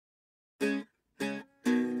Hey,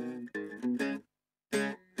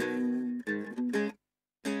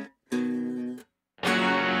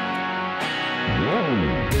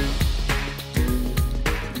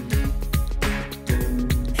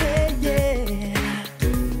 yeah.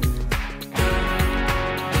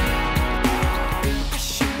 I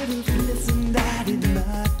should have listened, I did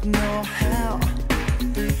not know how.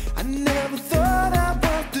 I never thought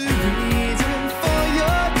about the reason for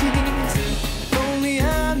your tears. If only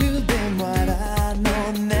I knew then what I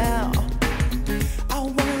know now. I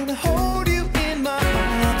wanna hold you in my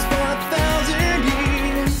arms for 1,000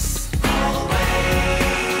 years.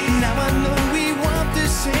 Always. Now I know we want the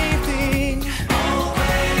same thing.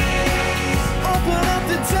 Always. Open up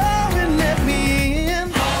the door and let me in.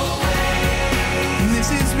 Always. This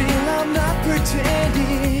is real, I'm not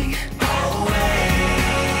pretending.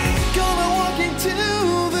 Gonna walk into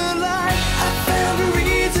the light. I found a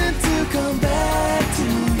reason to come back to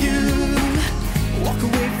you. Walk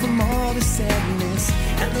away from all the sadness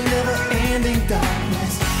and the never-ending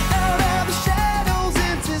darkness. Out of the shadows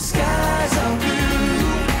into skies of blue.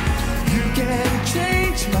 You can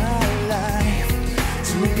change my life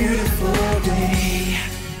to a beautiful day.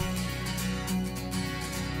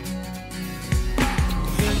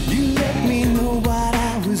 You let me know what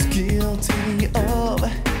I was guilty of.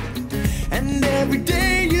 And every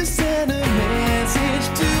day you send a message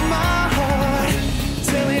to my heart,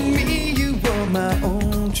 telling me you were my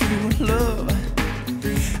own true love.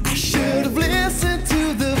 I should have listened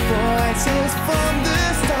to the voices from the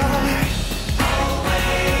start.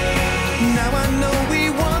 Always. Now I know we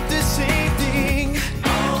want the same thing.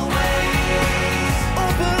 Always.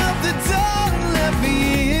 Open up the door and let me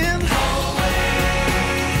in.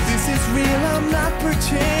 Always. This is real, I'm not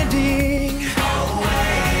pretending.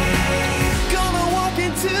 Gonna walk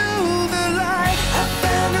into the light. I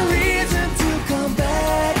found a reason to come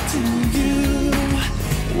back to you.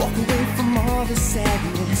 Walk away from all the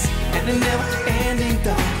sadness and the never-ending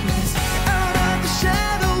darkness. Out of the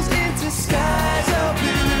shadows into skies of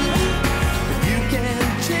blue. You can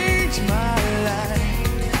change my life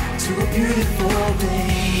to a beautiful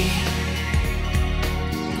day.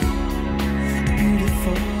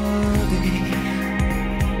 Beautiful day.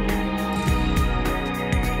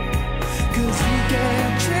 'Cause you can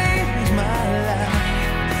change my life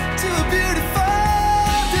to a beautiful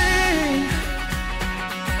day.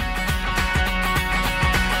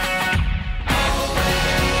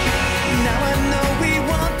 Now I know we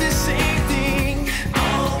want the same thing.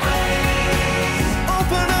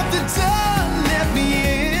 Open up the door, let me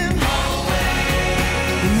in.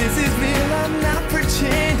 And this is real, I'm not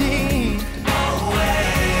pretending.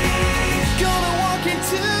 Gonna walk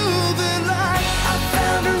into the light. I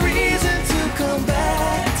found a reason to come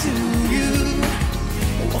back to you.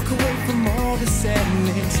 Walk away from all the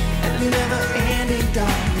sadness and the never-ending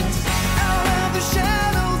darkness. Out of the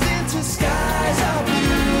shadows into skies of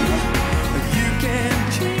blue. You can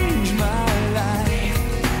change my life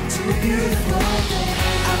to a beautiful day.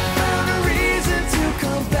 I found a reason to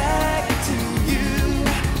come back to you.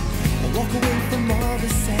 Walk away from all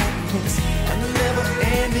the sadness and the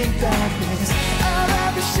never-ending darkness. Out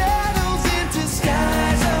of the shadows into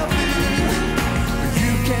skies of blue.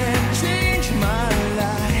 You can change my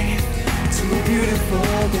life to a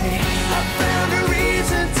beautiful day.